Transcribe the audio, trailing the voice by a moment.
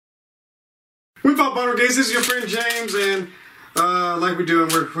What's up, Butter Gays? This is your friend James, and like we're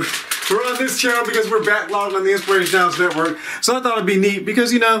doing, we're on this channel because we're backlogged on the Inspiration House Network. So I thought it'd be neat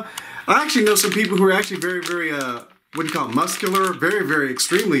because, you know, I actually know some people who are actually very, very, what do you call it, muscular, very, very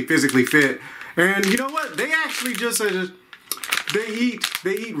extremely physically fit. And you know what? They actually just, they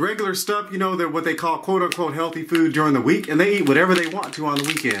eat regular stuff, you know, they're what they call quote unquote healthy food during the week, and they eat whatever they want to on the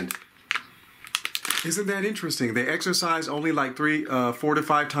weekend. Isn't that interesting? They exercise only like 4 to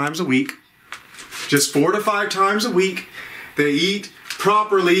 5 times a week. Just 4 to 5 times a week. They eat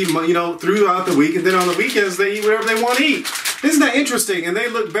properly, you know, throughout the week, and then on the weekends they eat whatever they want to eat. Isn't that interesting? And they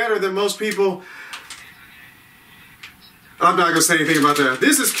look better than most people. I'm not gonna say anything about that.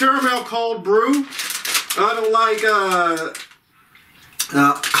 This is caramel cold brew. I don't like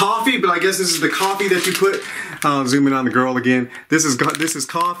coffee, but I guess this is the coffee that you put. I'll zoom in on the girl again. This is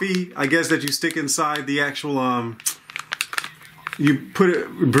coffee, I guess, that you stick inside the actual you put it,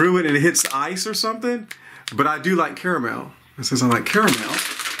 brew it, and it hits ice or something. But I do like caramel. And since I like caramel,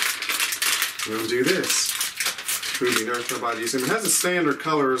 we'll do this. Food nourishment by these. It has the standard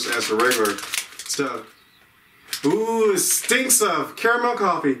colors as the regular stuff. Ooh, it stinks of caramel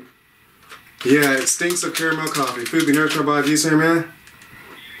coffee. Yeah, it stinks of caramel coffee. Food be nourished by these, man.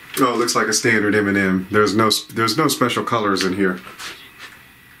 Oh, it looks like a standard M&M. There's no special colors in here.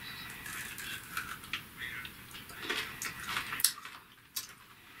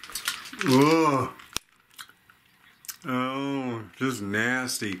 Oh, just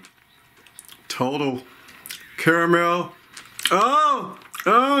nasty. Total caramel. Oh,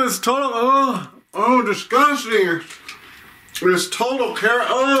 it's total. Oh, disgusting. It's total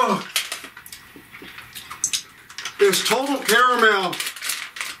it's total caramel.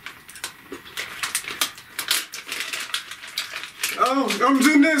 Oh, I'm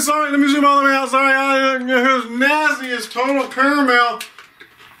zooming in. Sorry, let me zoom all the way out. Sorry, it's nasty. It's total caramel.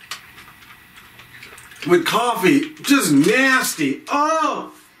 With coffee, just nasty.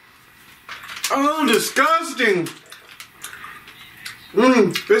 Oh, disgusting.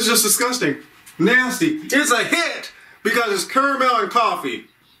 It's just disgusting. Nasty. It's a hit because it's caramel and coffee.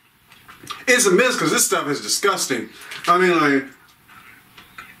 It's a miss because this stuff is disgusting. I mean, like,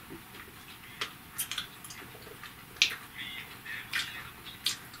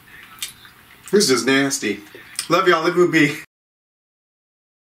 this is nasty. Love y'all. Live with me.